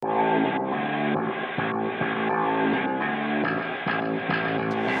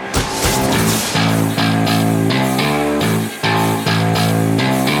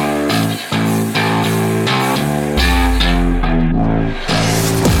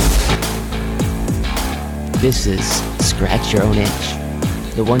This is Scratch Your Own Itch,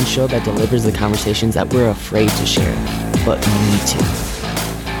 the one show that delivers the conversations that we're afraid to share, but need to.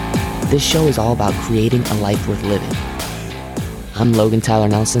 This show is all about creating a life worth living. I'm Logan Tyler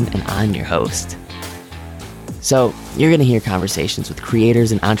Nelson, and I'm your host. So, you're going to hear conversations with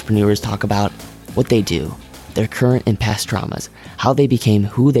creators and entrepreneurs talk about what they do, their current and past traumas, how they became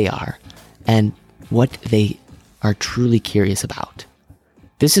who they are, and what they are truly curious about.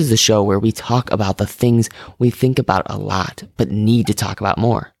 This is the show where we talk about the things we think about a lot, but need to talk about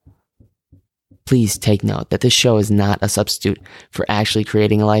more. Please take note that this show is not a substitute for actually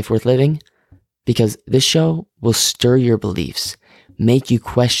creating a life worth living, because this show will stir your beliefs, make you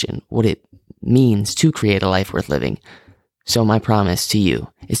question what it means to create a life worth living. So my promise to you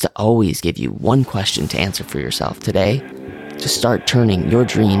is to always give you one question to answer for yourself today to start turning your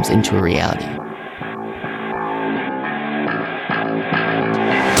dreams into a reality.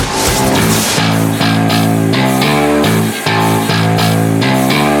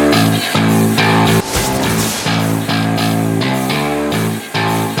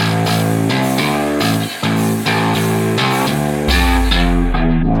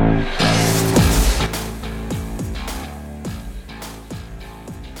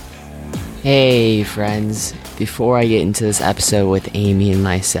 Hey friends, before I get into this episode with Amy and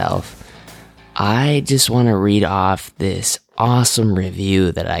myself, I just want to read off this awesome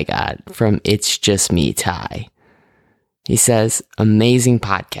review that I got from It's Just Me Ty. He says, amazing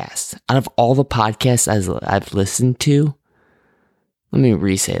podcast. Out of all the podcasts I've listened to, let me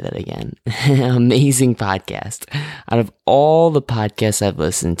re-say that again. Amazing podcast. Out of all the podcasts I've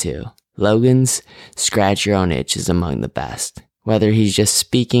listened to, Logan's Scratch Your Own Itch is among the best. Whether he's just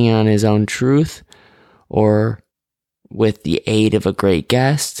speaking on his own truth or with the aid of a great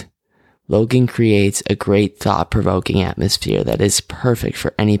guest, Logan creates a great thought-provoking atmosphere that is perfect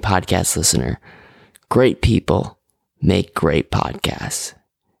for any podcast listener. Great people make great podcasts,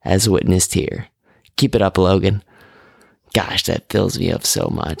 as witnessed here. Keep it up, Logan. Gosh, that fills me up so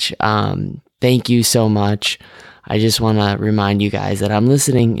much. Thank you so much. I just want to remind you guys that I'm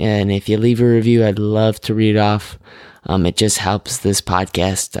listening, and if you leave a review, I'd love to read it off. It just helps this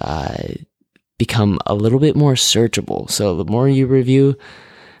podcast become a little bit more searchable. So the more you review,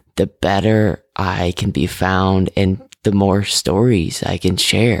 the better I can be found and the more stories I can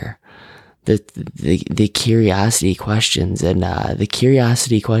share. The curiosity questions, and the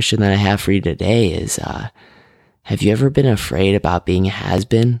curiosity question that I have for you today is, have you ever been afraid about being a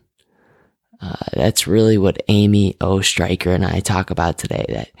has-been? That's really what Amy Oestreicher and I talk about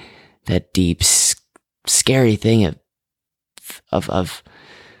today, that deep, scary thing of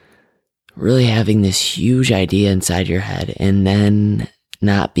really having this huge idea inside your head and then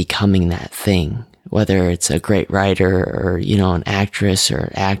not becoming that thing, whether it's a great writer or, an actress or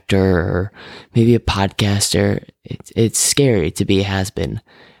an actor or maybe a podcaster. It's scary to be a has-been.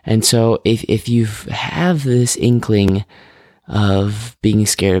 And so if you have this inkling of being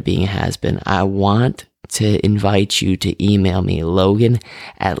scared of being a has-been, I want to invite you to email me,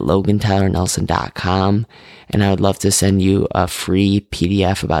 logan@logantylernelson.com, and I would love to send you a free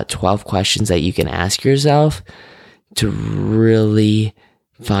PDF about 12 questions that you can ask yourself to really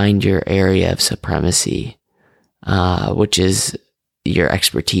find your area of supremacy, which is your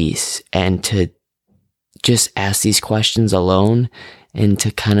expertise, and to just ask these questions alone and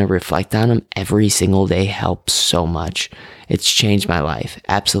to kind of reflect on them every single day helps so much. It's changed my life,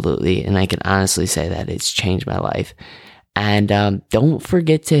 absolutely. And I can honestly say that it's changed my life. And don't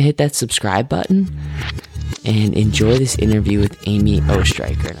forget to hit that subscribe button and enjoy this interview with Amy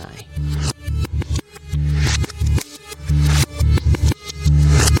Oestreicher and I.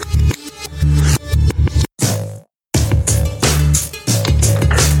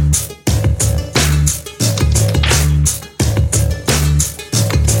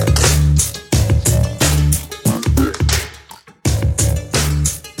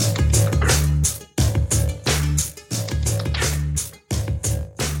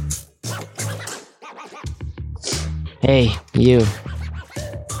 Hey, you.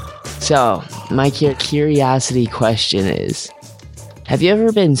 So, my curiosity question is, have you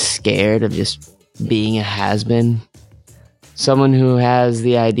ever been scared of just being a has-been? Someone who has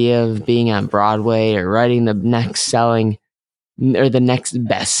the idea of being on Broadway or writing the next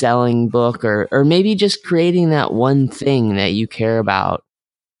best-selling book, or maybe just creating that one thing that you care about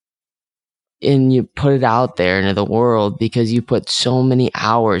and you put it out there into the world because you put so many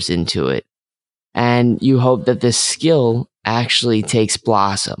hours into it. And you hope that this skill actually takes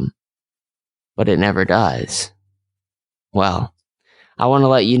blossom, but it never does. Well, I want to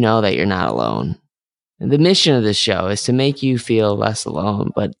let you know that you're not alone. The mission of this show is to make you feel less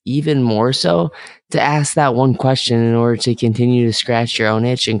alone, but even more so, to ask that one question in order to continue to scratch your own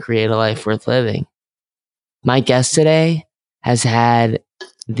itch and create a life worth living. My guest today has had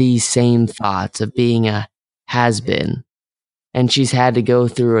these same thoughts of being a has-been, and she's had to go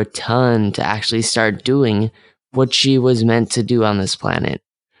through a ton to actually start doing what she was meant to do on this planet.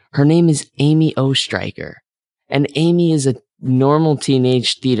 Her name is Amy Oestreicher, and Amy is a normal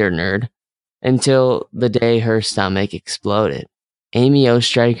teenage theater nerd until the day her stomach exploded. Amy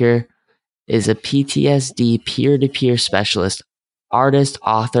Oestreicher is a PTSD peer-to-peer specialist, artist,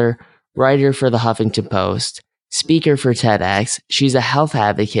 author, writer for the Huffington Post, speaker for TEDx. She's a health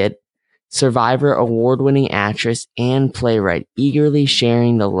advocate, Survivor award-winning actress, and playwright, eagerly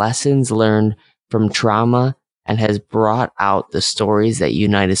sharing the lessons learned from trauma and has brought out the stories that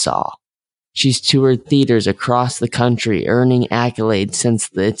unite us all. She's toured theaters across the country, earning accolades since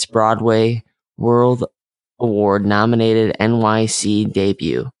its Broadway World Award nominated NYC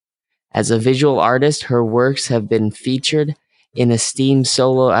debut. As a visual artist, her works have been featured in esteemed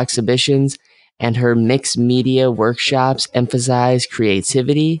solo exhibitions, and her mixed media workshops emphasize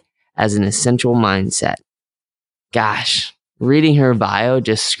creativity as an essential mindset. Gosh, reading her bio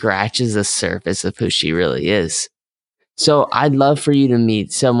just scratches the surface of who she really is. So I'd love for you to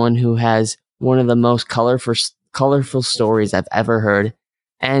meet someone who has one of the most colorful stories I've ever heard,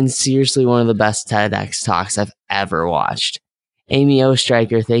 and seriously one of the best TEDx talks I've ever watched. Amy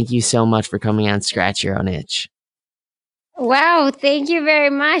Oestreicher, thank you so much for coming on Scratch Your Own Itch. Wow, thank you very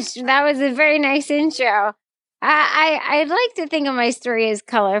much. That was a very nice intro. I'd like to think of my story as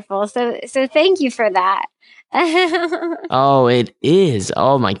colorful, so thank you for that. Oh, it is.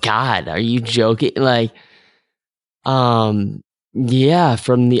 Oh my God, are you joking? Yeah,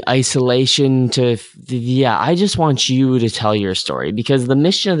 from the isolation to, I just want you to tell your story, because the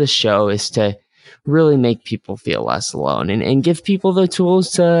mission of the show is to really make people feel less alone and give people the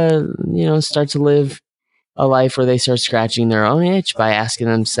tools to, start to live a life where they start scratching their own itch by asking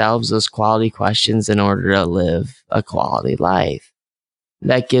themselves those quality questions in order to live a quality life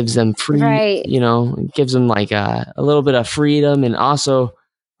that gives them Right. gives them like a little bit of freedom, and also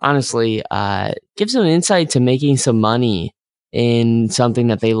honestly, gives them insight to making some money in something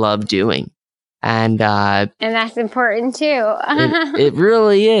that they love doing. And that's important too. it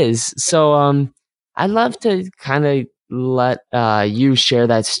really is. So I'd love to kind of let you share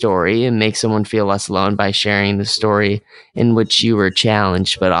that story and make someone feel less alone by sharing the story in which you were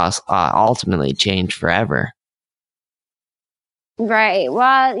challenged, but also, ultimately changed forever. Right.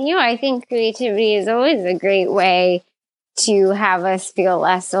 Well, I think creativity is always a great way to have us feel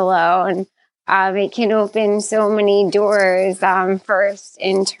less alone. It can open so many doors, first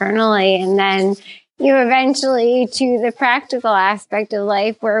internally, and then eventually to the practical aspect of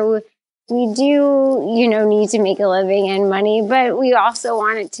life where we do, need to make a living and money, but we also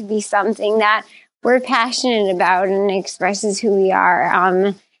want it to be something that we're passionate about and expresses who we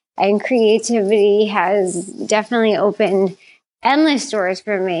are. And creativity has definitely opened endless doors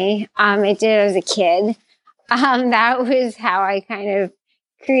for me. It did as a kid. That was how I kind of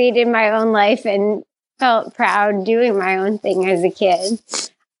created my own life and felt proud doing my own thing as a kid.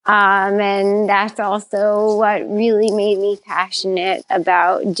 And that's also what really made me passionate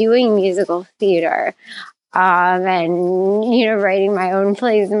about doing musical theater, and, writing my own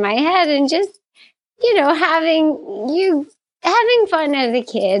plays in my head and just, having fun as a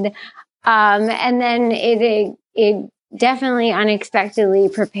kid. And then it definitely unexpectedly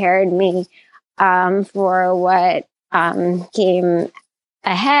prepared me, for what, came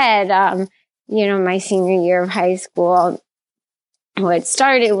ahead. My senior year of high school, what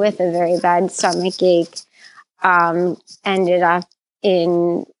started with a very bad stomach ache, ended up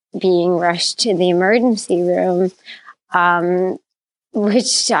in being rushed to the emergency room,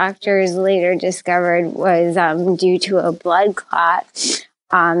 which doctors later discovered was due to a blood clot.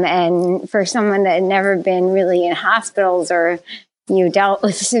 And for someone that had never been really in hospitals or dealt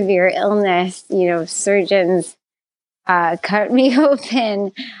with severe illness, surgeons cut me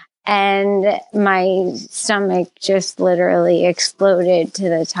open. And my stomach just literally exploded to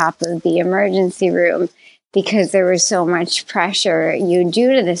the top of the emergency room because there was so much pressure due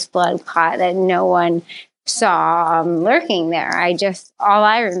to this blood clot that no one saw lurking there. All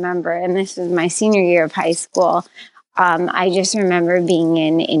I remember, and this was my senior year of high school, I just remember being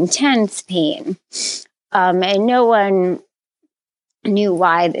in intense pain. And no one knew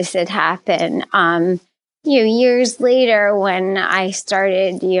why this had happened. Years later, when I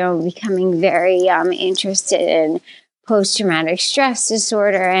started, becoming very interested in post-traumatic stress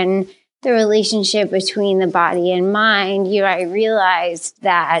disorder and the relationship between the body and mind, I realized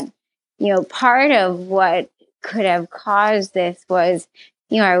that, part of what could have caused this was,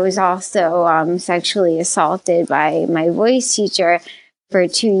 I was also sexually assaulted by my voice teacher for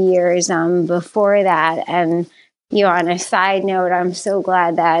 2 years before that. And, on a side note, I'm so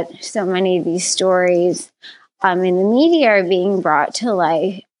glad that so many of these stories in the media are being brought to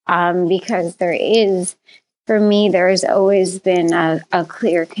light because there's always been a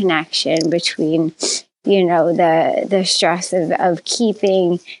clear connection between, the stress of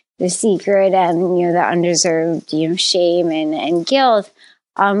keeping the secret and, the undeserved, shame and guilt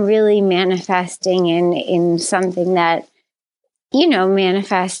really manifesting in something that,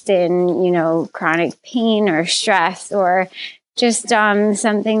 manifest in, chronic pain or stress or just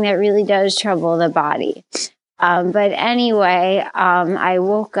something that really does trouble the body. But anyway, I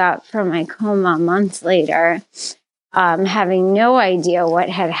woke up from my coma months later, having no idea what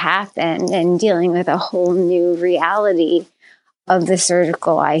had happened and dealing with a whole new reality of the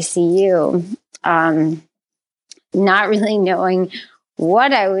surgical ICU. Not really knowing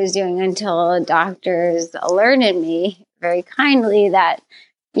what I was doing until doctors alerted me very kindly that,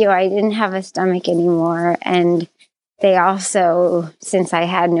 I didn't have a stomach anymore. And they also, since I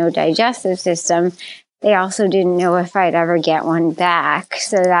had no digestive system, they also didn't know if I'd ever get one back.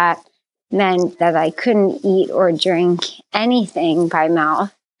 So that meant that I couldn't eat or drink anything by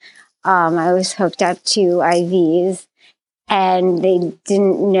mouth. I was hooked up to IVs, and they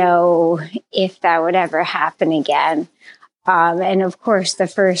didn't know if that would ever happen again. And of course, the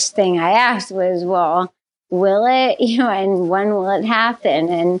first thing I asked was, well, will it, and when will it happen?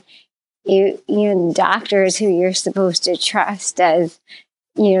 And, doctors who you're supposed to trust as,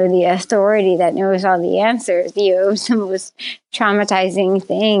 the authority that knows all the answers, it was the most traumatizing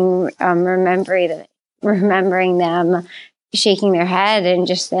thing, remembering them shaking their head and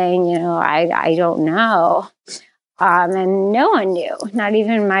just saying, I don't know. And no one knew, not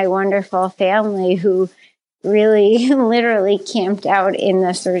even my wonderful family who really literally camped out in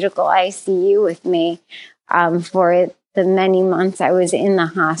the surgical ICU with me for the many months I was in the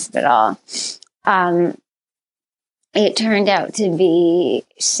hospital. It turned out to be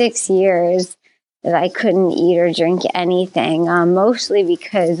 6 years that I couldn't eat or drink anything, mostly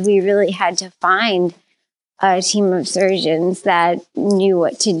because we really had to find a team of surgeons that knew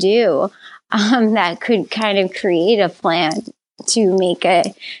what to do, that could kind of create a plan to make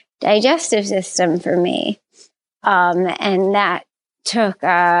a digestive system for me. And that took,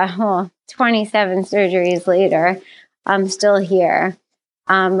 27 surgeries later. I'm still here.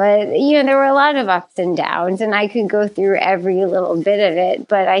 But, there were a lot of ups and downs, and I could go through every little bit of it.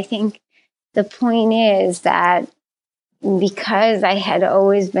 But I think the point is that because I had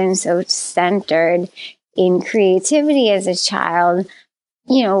always been so centered in creativity as a child,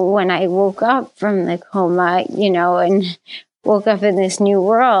 when I woke up from the coma, and woke up in this new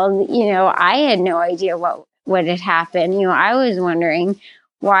world, I had no idea what had happened. I was wondering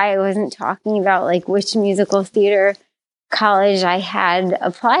why I wasn't talking about like which musical theater college I had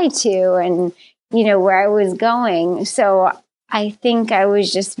applied to and, where I was going. So I think I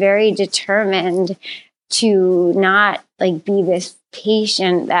was just very determined to not like be this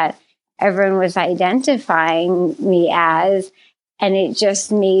patient that everyone was identifying me as. And it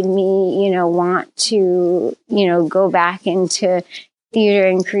just made me, want to, go back into theater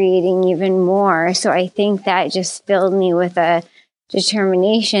and creating even more. So I think that just filled me with a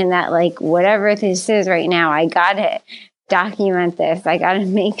determination that like, whatever this is right now, I got to document this. I got to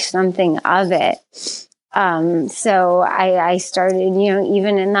make something of it. So I started,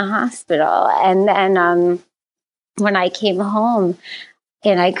 even in the hospital. And then when I came home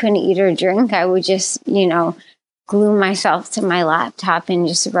and I couldn't eat or drink, I would just, glue myself to my laptop and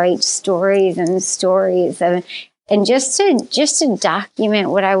just write stories and stories and just to document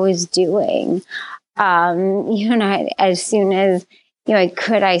what I was doing. As soon as I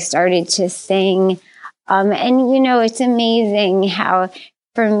could, I started to sing. And it's amazing how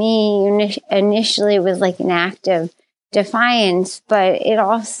for me initially it was like an act of defiance, but it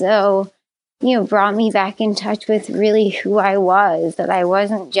also brought me back in touch with really who I was, that I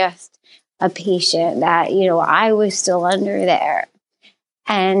wasn't just a patient, that, I was still under there.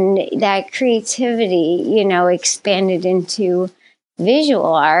 And that creativity, expanded into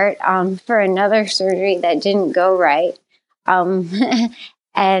visual art for another surgery that didn't go right.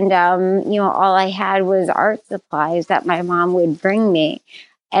 And, all I had was art supplies that my mom would bring me.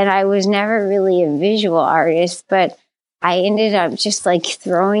 And I was never really a visual artist, but I ended up just like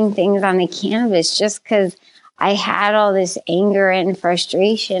throwing things on the canvas just because I had all this anger and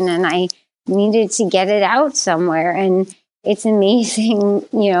frustration and I needed to get it out somewhere. And it's amazing,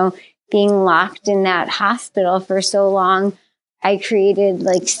 being locked in that hospital for so long. I created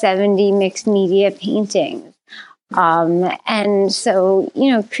like 70 mixed media paintings. And so,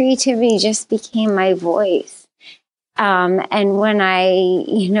 creativity just became my voice. And when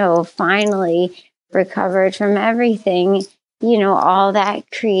I, finally recovered from everything, all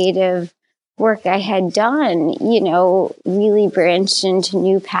that creative work I had done, really branched into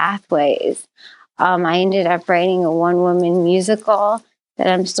new pathways. I ended up writing a one-woman musical that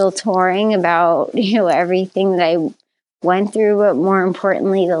I'm still touring about, everything that I went through, but more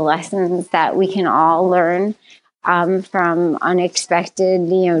importantly, the lessons that we can all learn from unexpected,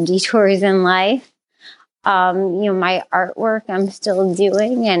 detours in life. My artwork I'm still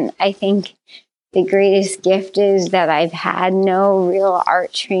doing, and I think the greatest gift is that I've had no real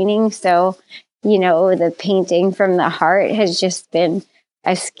art training. So, the painting from the heart has just been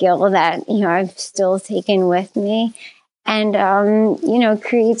a skill that, I've still taken with me. And,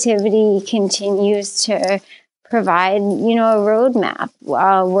 creativity continues to provide, a roadmap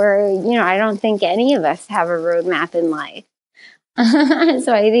where, I don't think any of us have a roadmap in life.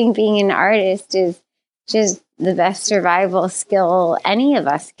 So I think being an artist is just the best survival skill any of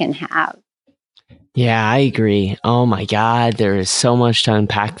us can have. Yeah, I agree. Oh my God, there is so much to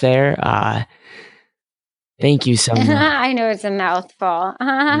unpack there. Thank you so much. I know it's a mouthful.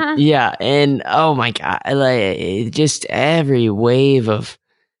 Yeah, and oh my God, like just every wave of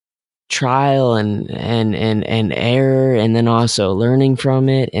trial and error, and then also learning from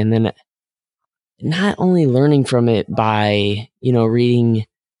it, and then not only learning from it by reading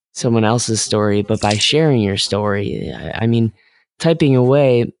someone else's story, but by sharing your story. I mean, typing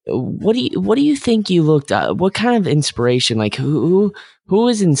away. What do you think you looked at? What kind of inspiration? Like who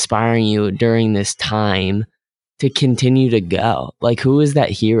was inspiring you during this time to continue to go? Like who is that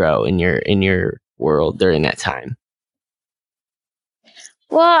hero in your world during that time?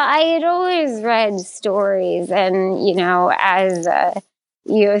 Well, I had always read stories, and as a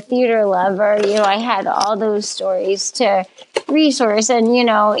theater lover, I had all those stories to resource. And in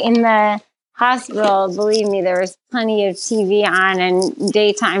the hospital, believe me, there was plenty of TV on and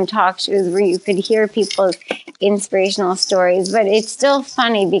daytime talk shows where you could hear people's inspirational stories. But it's still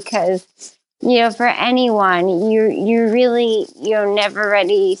funny because for anyone, you're really never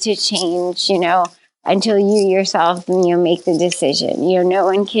ready to change. Until you yourself, make the decision. No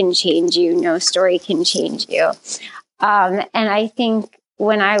one can change you. No story can change you. And I think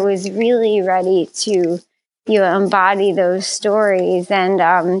when I was really ready to, embody those stories and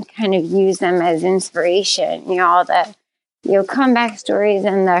kind of use them as inspiration, all the, comeback stories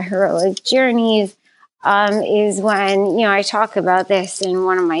and the heroic journeys, is when, I talk about this in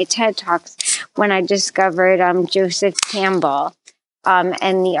one of my TED Talks when I discovered Joseph Campbell.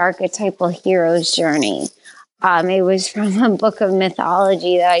 And the archetypal hero's journey. It was from a book of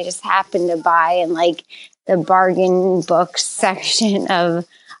mythology that I just happened to buy in like the bargain books section of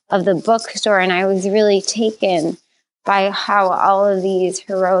the bookstore. And I was really taken by how all of these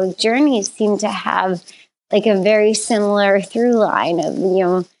heroic journeys seem to have like a very similar through line of,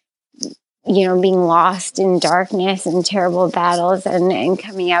 being lost in darkness and terrible battles and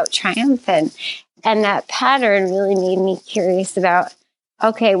coming out triumphant. And that pattern really made me curious about,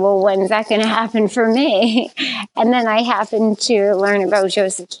 okay, well, when's that going to happen for me? And then I happened to learn about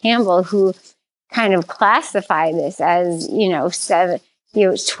Joseph Campbell, who kind of classified this as,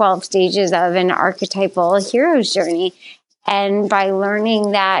 12 stages of an archetypal hero's journey. And by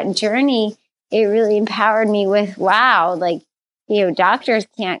learning that journey, it really empowered me with, wow, like, doctors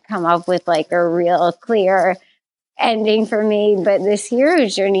can't come up with like a real clear ending for me, but this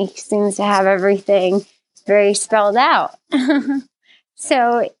hero's journey seems to have everything very spelled out.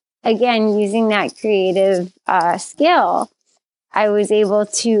 So again, using that creative skill, I was able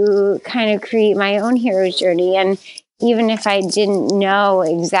to kind of create my own hero's journey. And even if I didn't know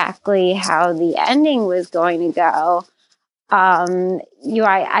exactly how the ending was going to go,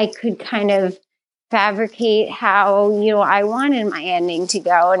 I could kind of fabricate how, I wanted my ending to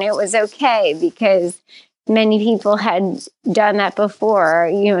go. And it was okay because many people had done that before,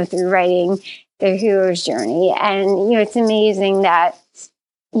 through writing their hero's journey. And, it's amazing that,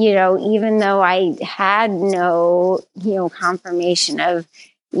 even though I had no, confirmation of,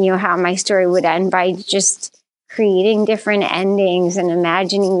 how my story would end, by just creating different endings and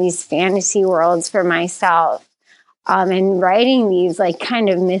imagining these fantasy worlds for myself, and writing these like kind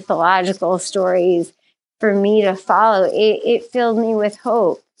of mythological stories for me to follow, it filled me with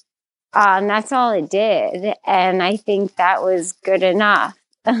hope. And that's all it did. And I think that was good enough.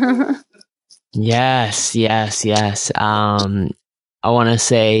 Yes. I want to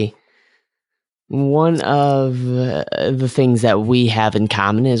say one of the things that we have in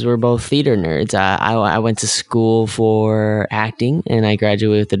common is we're both theater nerds. I went to school for acting, and I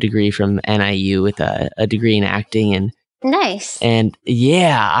graduated with a degree from NIU with a degree in acting. Nice. And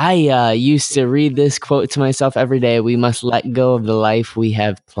yeah, I used to read this quote to myself every day: "We must let go of the life we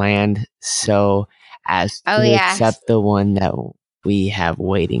have planned, so as to accept the one that we have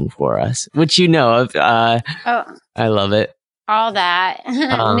waiting for us." Which you know of. I love it. All that.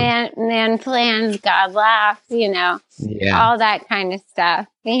 Man plans, God laughs, Yeah. all that kind of stuff,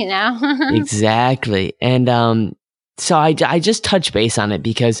 Exactly. And so I just touch base on it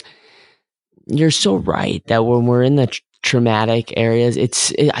because you're so right that when we're in the traumatic areas,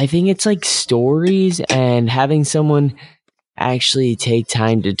 I think it's like stories and having someone actually take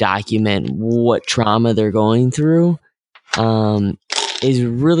time to document what trauma they're going through is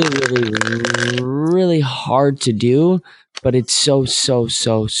really, really, really hard to do, but it's so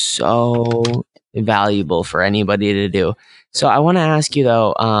valuable for anybody to do. So I want to ask you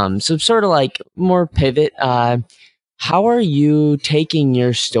though, so sort of like more pivot, how are you taking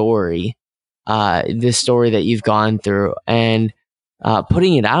your story, this story that you've gone through, and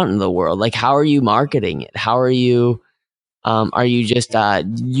putting it out in the world? Like, how are you marketing it? How are you just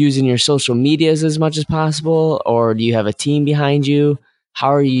using your social medias as much as possible, or do you have a team behind you?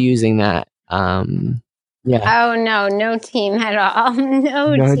 How are you using that? Yeah. Oh no team at all.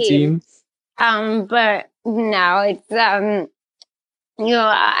 No team. But no, it's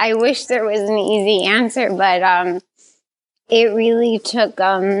I wish there was an easy answer, but it really took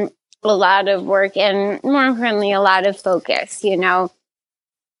a lot of work and, more importantly, a lot of focus. I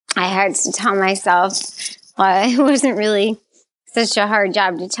had to tell myself it wasn't really such a hard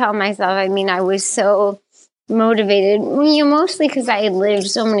job to tell myself. I mean, I was so motivated, mostly because I had lived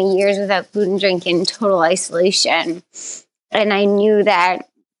so many years without food and drink in total isolation. And I knew that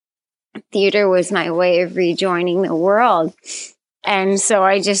theater was my way of rejoining the world. And so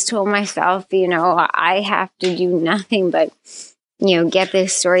I just told myself, I have to do nothing but, get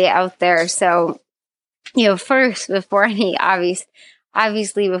this story out there. So, first, before any,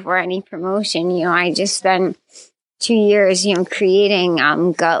 obviously before any promotion, I just spent 2 years, creating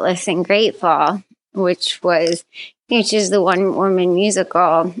Gutless and Grateful, which is the one woman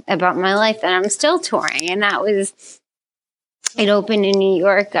musical about my life that I'm still touring. And it opened in New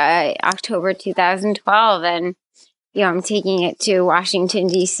York, October 2012. And, I'm taking it to Washington,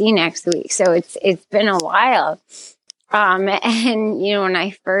 D.C. next week. So it's been a while. And, when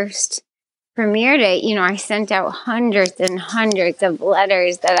I first premiered it, I sent out hundreds and hundreds of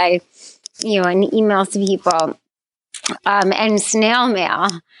letters that and emails to people, and snail mail.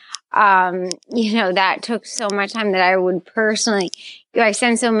 That took so much time that I would personally, I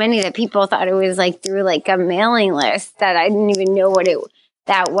sent so many that people thought it was like through like a mailing list that I didn't even know what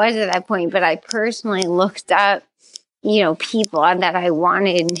that was at that point. But I personally looked up, people that I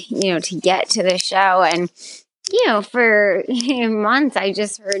wanted, to get to the show. And, for months, I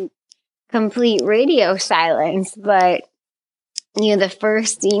just heard complete radio silence. But, the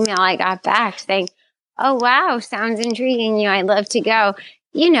first email I got back saying, "Oh, wow, sounds intriguing. I'd love to go."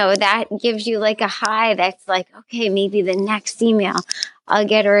 That gives you like a high that's like, okay, maybe the next email I'll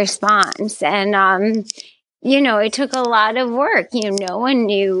get a response. And, it took a lot of work. No one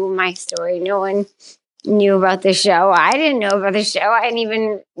knew my story. No one knew about the show. I didn't know about the show. I hadn't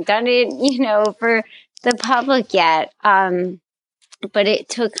even done it, for the public yet. But it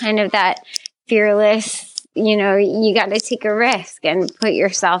took kind of that fearless, you got to take a risk and put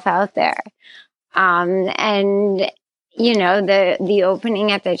yourself out there. And the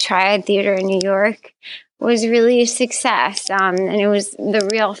opening at the Triad Theater in New York was really a success. And it was the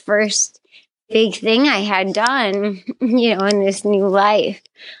real first big thing I had done, in this new life.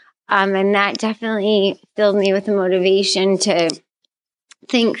 And that definitely filled me with the motivation to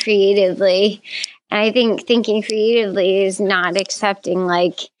think creatively. And I think thinking creatively is not accepting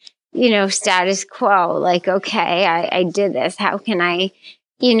status quo. Like, okay, I did this. How can I,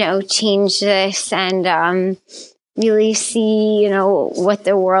 change this and, really see, what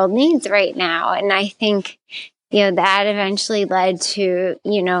the world needs right now. And I think, that eventually led to,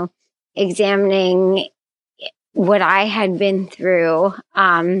 examining what I had been through,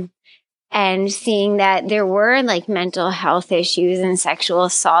 and seeing that there were mental health issues and sexual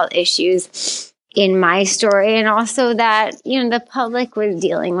assault issues in my story, and also that, the public was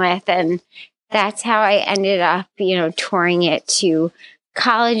dealing with. And that's how I ended up, touring it to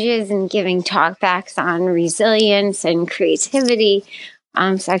colleges and giving talkbacks on resilience and creativity,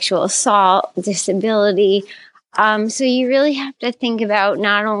 sexual assault, disability. So you really have to think about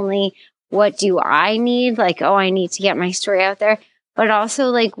not only what do I need, I need to get my story out there, but also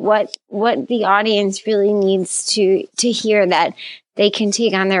like what the audience really needs to hear, that they can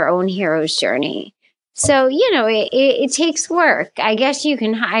take on their own hero's journey. So, it takes work. I guess you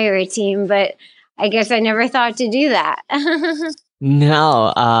can hire a team, but I guess I never thought to do that.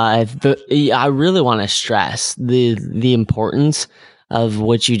 No, I really want to stress the importance of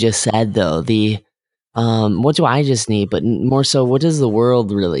what you just said, though. What do I just need? But more so, what does the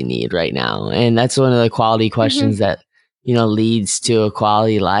world really need right now? And that's one of the quality questions that, leads to a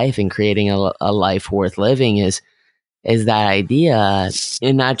quality life and creating a life worth living is that idea,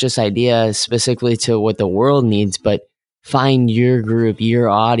 and not just idea specifically to what the world needs, but find your group, your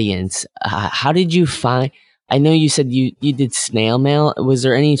audience. How did you find? I know you said you did snail mail. Was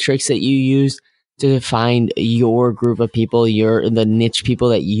there any tricks that you used to find your group of people, the niche people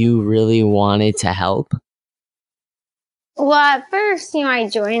that you really wanted to help? Well, at first, I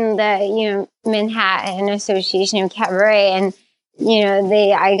joined the, Manhattan Association of Cabaret, and,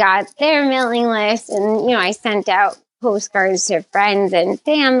 I got their mailing list, and, I sent out postcards to friends and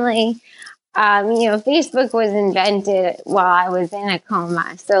family. Facebook was invented while I was in a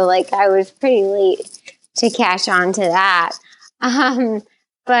coma. So like I was pretty late to catch on to that.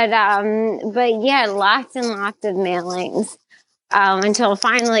 But yeah, lots and lots of mailings. Until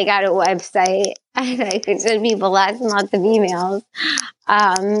finally got a website and I could send people lots and lots of emails,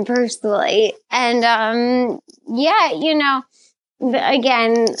 personally. And, yeah,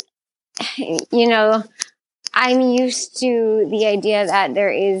 again, I'm used to the idea that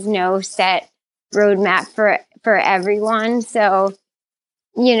there is no set roadmap for everyone. So,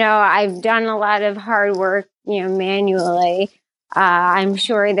 I've done a lot of hard work, manually. I'm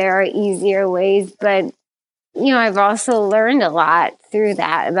sure there are easier ways, but, I've also learned a lot through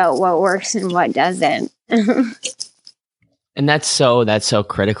that about what works and what doesn't. And that's so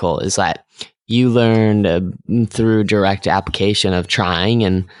critical, is that you learned through direct application of trying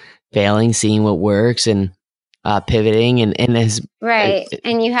and failing, seeing what works, and pivoting and as right.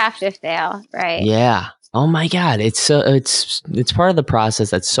 And you have to fail, right? Yeah. Oh my God. It's part of the process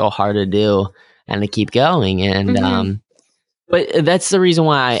that's so hard to do and to keep going. And but that's the reason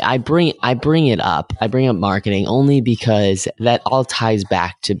why I bring it up. I bring up marketing only because that all ties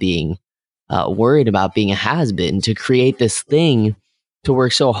back to being worried about being a has-been, to create this thing, to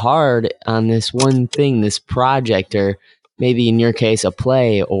work so hard on this one thing, this project, or maybe in your case a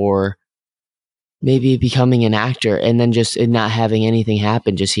play, or maybe becoming an actor, and then just not having anything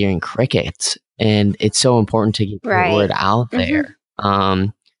happen, just hearing crickets. And it's so important to get the word out there,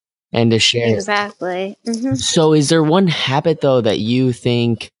 and to share. Exactly. So is there one habit, though, that you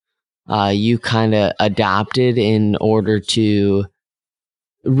think you kind of adopted in order to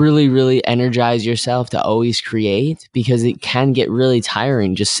really, really energize yourself to always create? Because it can get really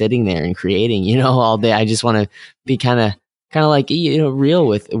tiring just sitting there and creating, all day. I just want to be kind of like, real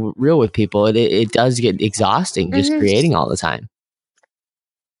with people. It does get exhausting just creating all the time.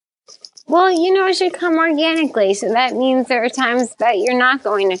 Well, it should come organically. So that means there are times that you're not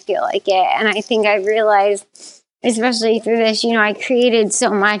going to feel like it. And I think I've realized, especially through this, I created so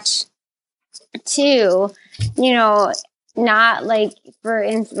much too, not like for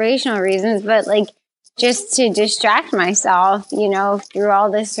inspirational reasons, but like just to distract myself, through all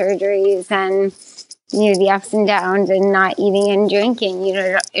the surgeries and, the ups and downs and not eating and drinking.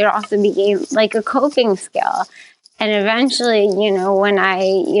 It also became like a coping skill. And eventually, when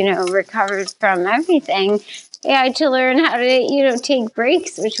I, recovered from everything, I had to learn how to, take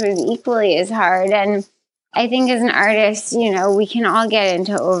breaks, which was equally as hard. And I think as an artist, we can all get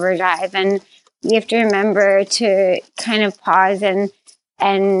into overdrive, and we have to remember to kind of pause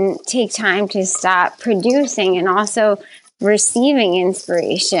and take time to stop producing and also receiving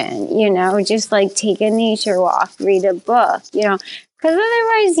inspiration, just like take a nature walk, read a book, because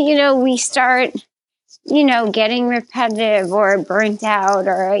otherwise, we start getting repetitive or burnt out,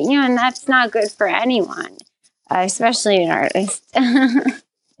 or, and that's not good for anyone, especially an artist.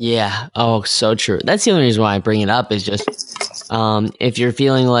 Yeah. Oh, so true. That's the only reason why I bring it up, is just if you're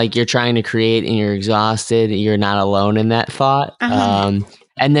feeling like you're trying to create and you're exhausted, you're not alone in that thought. And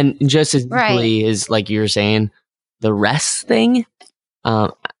then just as equally is, like you were saying, the rest thing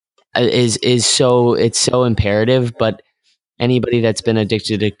is so imperative. But anybody that's been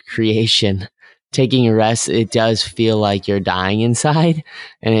addicted to creation, taking a rest, it does feel like you're dying inside,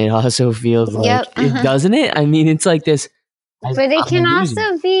 and it also feels like doesn't it? I mean, it's like this, but it can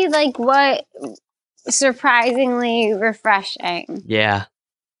also be like what surprisingly refreshing. Yeah,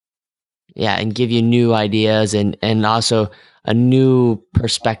 and give you new ideas and also a new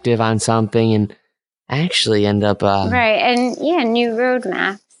perspective on something, and actually end up right, and new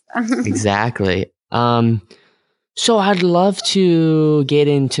roadmaps. Exactly. So I'd love to get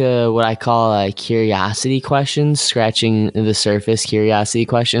into what I call curiosity questions, scratching the surface curiosity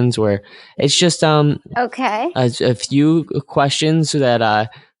questions, where it's just Okay. a few questions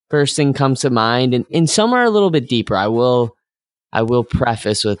that first thing comes to mind, and some are a little bit deeper. I will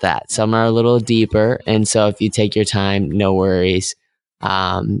preface with that. Some are a little deeper, and so if you take your time, no worries. We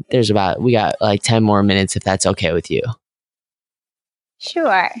got like 10 more minutes if that's okay with you.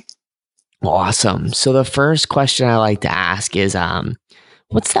 Sure. Awesome. So the first question I like to ask is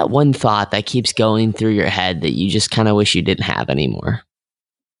what's that one thought that keeps going through your head that you just kind of wish you didn't have anymore?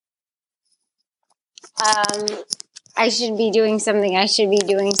 I should be doing something. I should be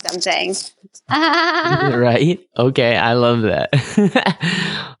doing something. Right? Okay, I love that.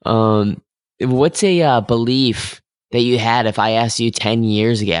 What's a belief that you had if I asked you 10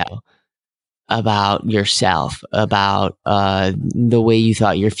 years ago about yourself, about the way you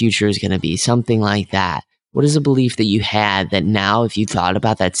thought your future is going to be, something like that? What is a belief that you had that now, if you thought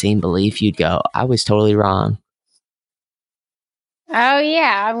about that same belief, you'd go, I was totally wrong? Oh,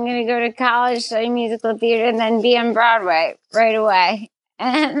 yeah. I'm going to go to college, study musical theater, and then be on Broadway right away.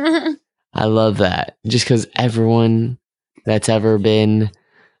 I love that. Just because everyone that's ever been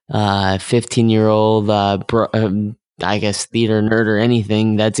 15-year-old, I guess, theater nerd or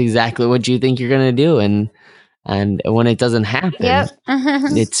anything, that's exactly what you think you're going to do. And when it doesn't happen, Yep.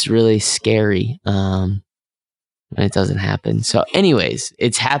 it's really scary when it doesn't happen. So anyways,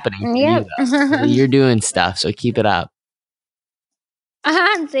 it's happening for Yep. you, though. You're doing stuff, so keep it up.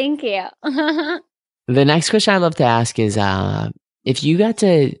 Thank you. The next question I'd love to ask is if you got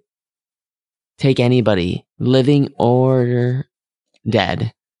to take anybody, living or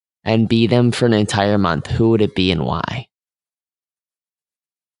dead, and be them for an entire month, who would it be and why?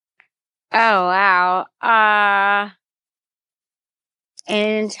 Oh, wow. An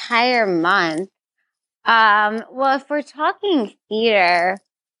entire month. Well, if we're talking theater,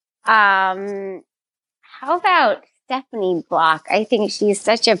 how about Stephanie Block? I think she's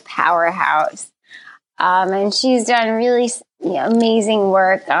such a powerhouse. And she's done really amazing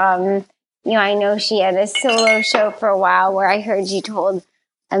work. I know she had a solo show for a while where I heard she told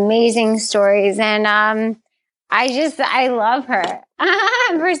amazing stories, and I love her.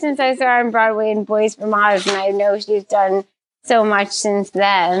 Ever since I saw her on Broadway in Boys from Oz, and I know she's done so much since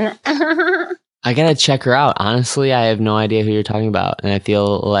then. I gotta check her out. Honestly, I have no idea who you're talking about, and I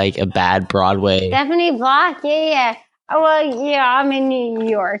feel like a bad Broadway. Stephanie Block, yeah. Oh, well, yeah, I'm in New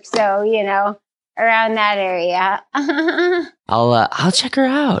York, so around that area. I'll check her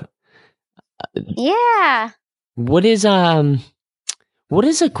out. Yeah. What is a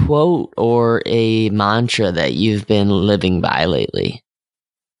quote or a mantra that you've been living by lately?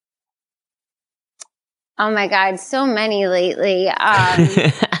 Oh my God, so many lately. Because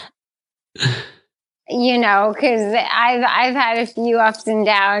I've had a few ups and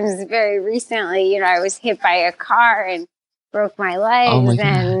downs very recently. I was hit by a car and broke my legs,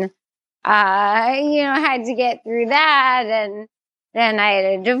 and had to get through that, and then I had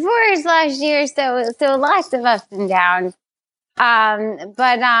a divorce last year, so lots of ups and downs.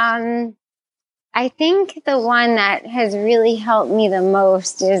 But I think the one that has really helped me the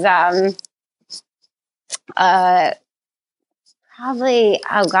most is probably,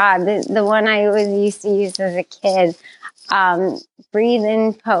 oh God, the one I always used to use as a kid. Breathe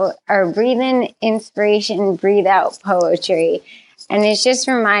in inspiration, breathe out poetry. And it's just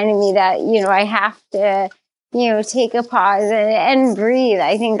reminded me that, I have to, take a pause and breathe.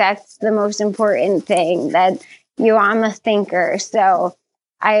 I think that's the most important thing, that, I'm a thinker. So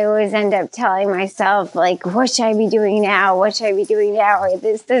I always end up telling myself, like, what should I be doing now? What should I be doing now? Or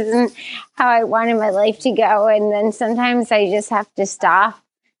this isn't how I wanted my life to go. And then sometimes I just have to stop,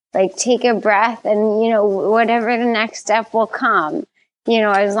 like, take a breath, and, whatever the next step will come,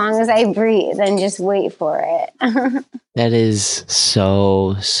 as long as I breathe and just wait for it. That is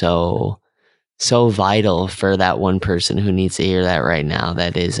so vital for that one person who needs to hear that right now.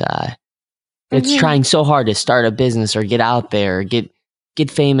 That is, it's trying so hard to start a business or get out there, or get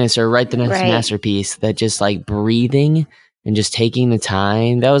famous or write the next masterpiece, that just like breathing and just taking the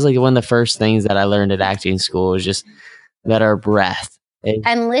time. That was like one of the first things that I learned at acting school, was just that our breath.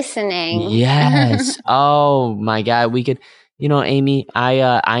 And listening. Yes. Oh my God. We could, Amy,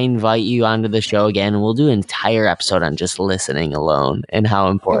 I invite you onto the show again, and we'll do an entire episode on just listening alone and how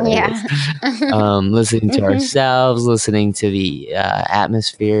important it is. Listening to ourselves, listening to the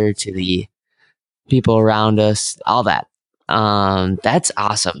atmosphere, to the people around us, all that. That's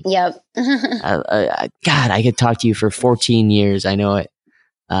awesome. Yep. God, I could talk to you for 14 years. I know it.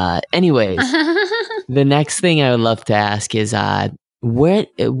 Anyways, the next thing I would love to ask is, what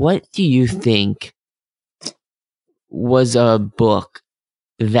do you think was a book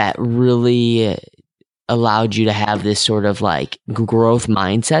that really allowed you to have this sort of like growth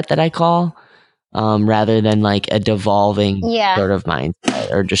mindset that I call, rather than like a devolving sort of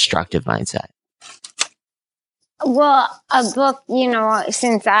mindset or destructive mindset? Well, a book,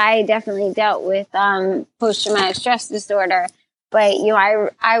 since I definitely dealt with post-traumatic stress disorder, but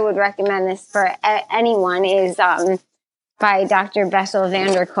I would recommend this for anyone, is by Dr. Bessel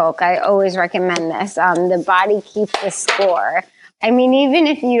van der Kolk. I always recommend this. The Body Keeps the Score. I mean, even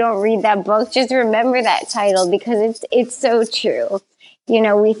if you don't read that book, just remember that title, because it's so true.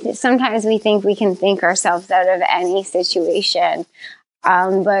 Sometimes we think we can think ourselves out of any situation.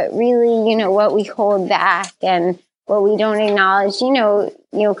 But really, what we hold back and what we don't acknowledge,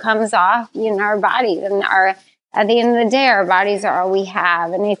 comes off in our bodies. And at the end of the day, our bodies are all we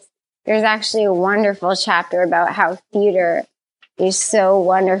have. And there's actually a wonderful chapter about how theater is so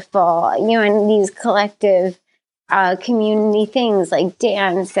wonderful, and these collective community things like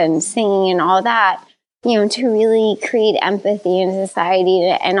dance and singing and all that, to really create empathy in society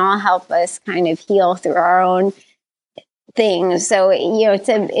and all help us kind of heal through our own things. So,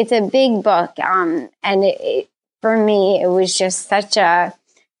 it's a big book. And for me, it was just such a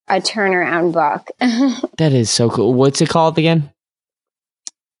turnaround book. That is so cool. What's it called again?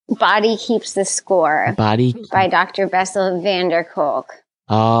 Body Keeps the Score. By Dr. Bessel van der Kolk.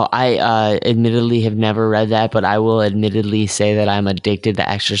 Oh, I admittedly have never read that, but I will admittedly say that I'm addicted to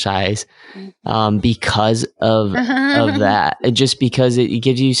exercise because of that. Just because it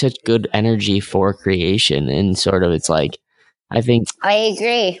gives you such good energy for creation, and sort of, it's like, I think I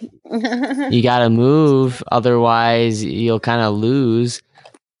agree. You got to move, otherwise you'll kind of lose,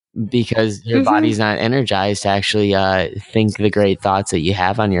 because your body's not energized to actually think the great thoughts that you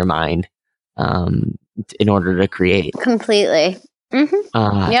have on your mind in order to create. Completely.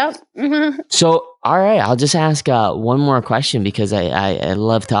 Yep. So, all right, I'll just ask one more question, because I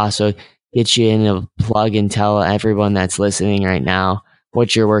love to also get you in a plug and tell everyone that's listening right now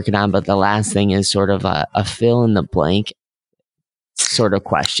what you're working on. But the last thing is sort of a fill in the blank sort of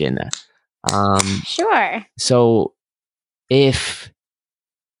question. Sure. So if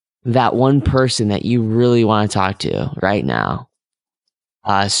that one person that you really want to talk to right now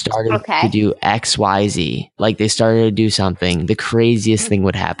started to do XYZ, like they started to do something, the craziest thing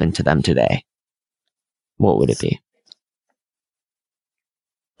would happen to them today, what would it be?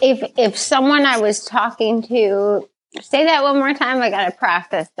 If someone I was talking to, say that one more time, I gotta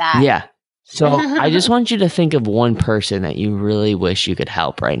process that. Yeah. So I just want you to think of one person that you really wish you could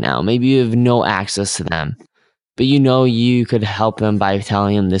help right now. Maybe you have no access to them, but you could help them by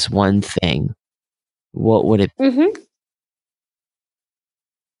telling them this one thing. What would it be?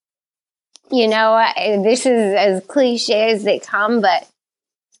 This is as cliche as they come, but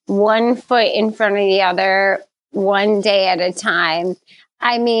one foot in front of the other, one day at a time.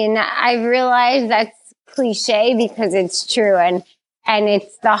 I mean, I've realized that's cliche because it's true. And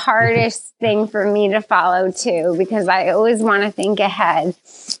it's the hardest thing for me to follow too, because I always want to think ahead.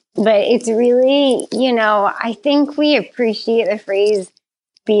 But it's really, I think we appreciate the phrase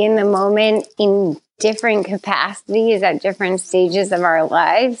be in the moment in different capacities at different stages of our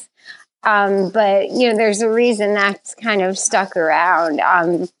lives. But, there's a reason that's kind of stuck around.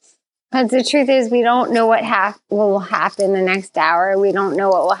 Because the truth is, we don't know what will happen the next hour. We don't know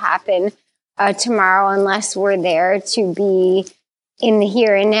what will happen tomorrow unless we're there to be in the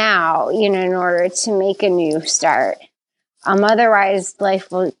here and now, in order to make a new start. Otherwise,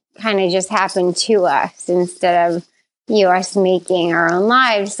 life will kind of just happen to us instead of us making our own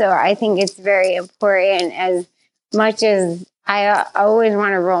lives. So I think it's very important, as much as I always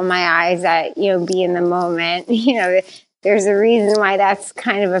want to roll my eyes at, be in the moment. There's a reason why that's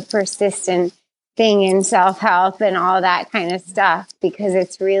kind of a persistent thing in self-help and all that kind of stuff, because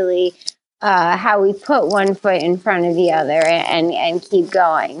it's really how we put one foot in front of the other and keep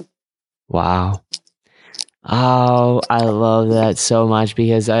going. Wow. Oh, I love that so much,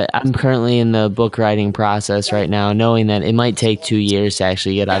 because I'm currently in the book writing process right now, knowing that it might take 2 years to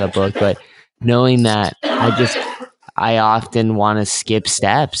actually get out a book, but knowing that I often want to skip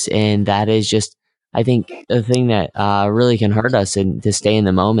steps, and that is just, I think, the thing that really can hurt us, and to stay in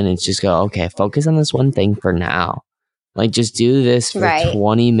the moment and just go, okay, focus on this one thing for now. Like, just do this for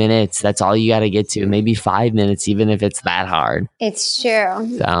 20 minutes. That's all you got to get to. Maybe 5 minutes, even if it's that hard. It's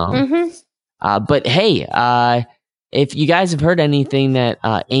true. So, but hey, if you guys have heard anything that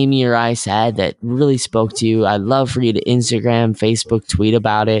Amy or I said that really spoke to you, I'd love for you to Instagram, Facebook, tweet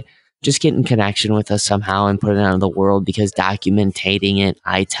about it. Just get in connection with us somehow and put it out in the world, because documenting it,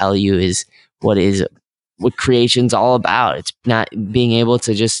 I tell you, is what is what creation's all about. It's not being able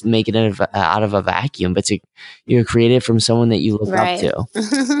to just make it out of a vacuum, but to create it from someone that you look up to.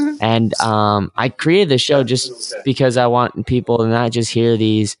 And I created the show just because I want people to not just hear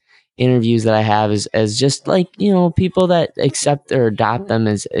these interviews that I have as just like, people that accept or adopt them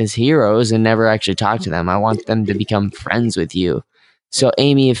as heroes and never actually talk to them. I want them to become friends with you. So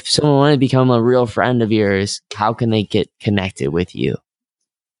Amy, if someone wanted to become a real friend of yours, how can they get connected with you?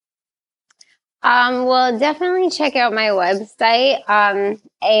 Well, definitely check out my website,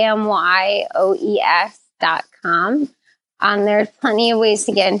 amyoes.com. There's plenty of ways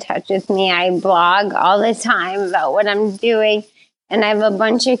to get in touch with me. I blog all the time about what I'm doing, and I have a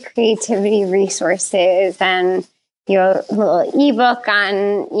bunch of creativity resources and, a little ebook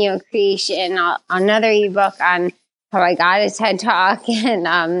on, creation, another ebook on how I got a TED Talk,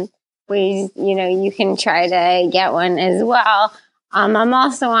 and ways, you can try to get one as well. I'm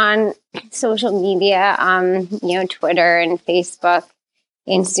also on social media, Twitter and Facebook,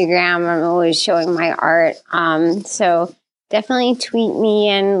 Instagram. I'm always showing my art. So definitely tweet me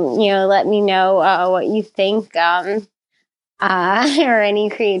and, let me know what you think or any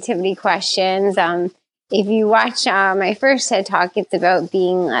creativity questions. If you watch my first TED Talk, it's about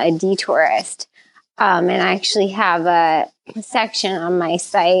being a detourist. And I actually have a section on my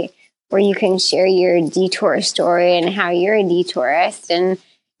site where you can share your detour story and how you're a detourist. And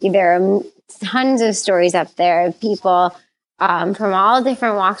there are tons of stories up there of people from all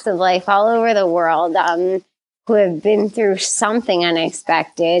different walks of life all over the world who have been through something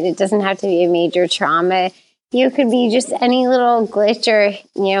unexpected. It doesn't have to be a major trauma. It could be just any little glitch or,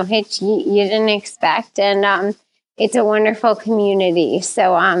 hitch you didn't expect. And it's a wonderful community.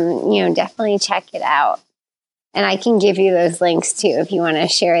 So, definitely check it out. And I can give you those links too if you want to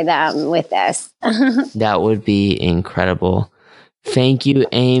share them with us. That would be incredible. Thank you,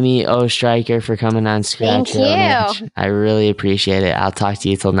 Amy Oestreicher, for coming on Scratch Your Own Itch. I really appreciate it. I'll talk to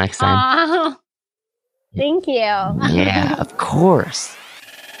you till next time. Oh, thank you. Yeah, of course.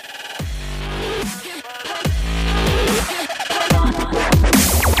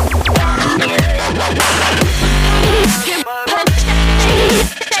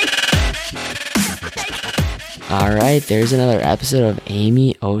 All right, there's another episode of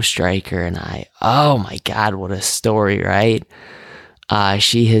Amy Oestreicher and I. Oh my God, what a story, right?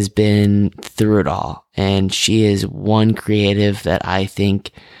 She has been through it all, and she is one creative that I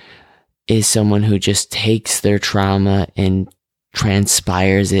think is someone who just takes their trauma and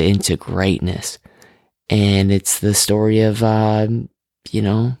transpires it into greatness. And it's the story of, the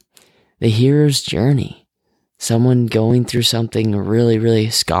hero's journey. Someone going through something really, really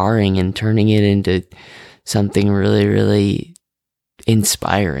scarring and turning it into something really, really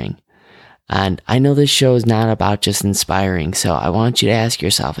inspiring. And I know this show is not about just inspiring, so I want you to ask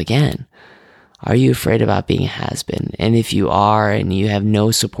yourself again, are you afraid about being a has-been? And if you are and you have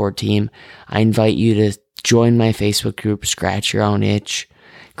no support team, I invite you to join my Facebook group, Scratch Your Own Itch,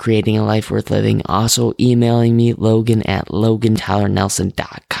 Creating a Life Worth Living. Also emailing me,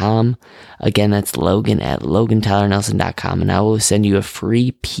 logan@logantylernelson.com. Again, that's logan@logantylernelson.com, and I will send you a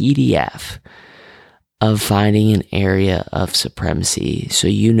free PDF of finding an area of supremacy so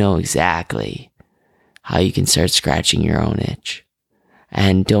you know exactly how you can start scratching your own itch.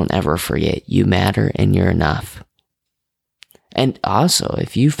 And don't ever forget, you matter and you're enough. And also,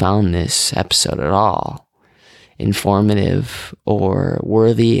 if you found this episode at all informative or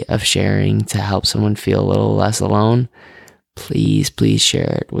worthy of sharing to help someone feel a little less alone, please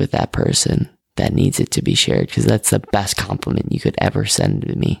share it with that person that needs it to be shared, because that's the best compliment you could ever send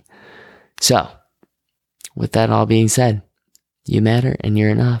to me. So, with that all being said, you matter and you're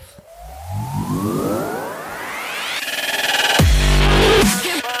enough.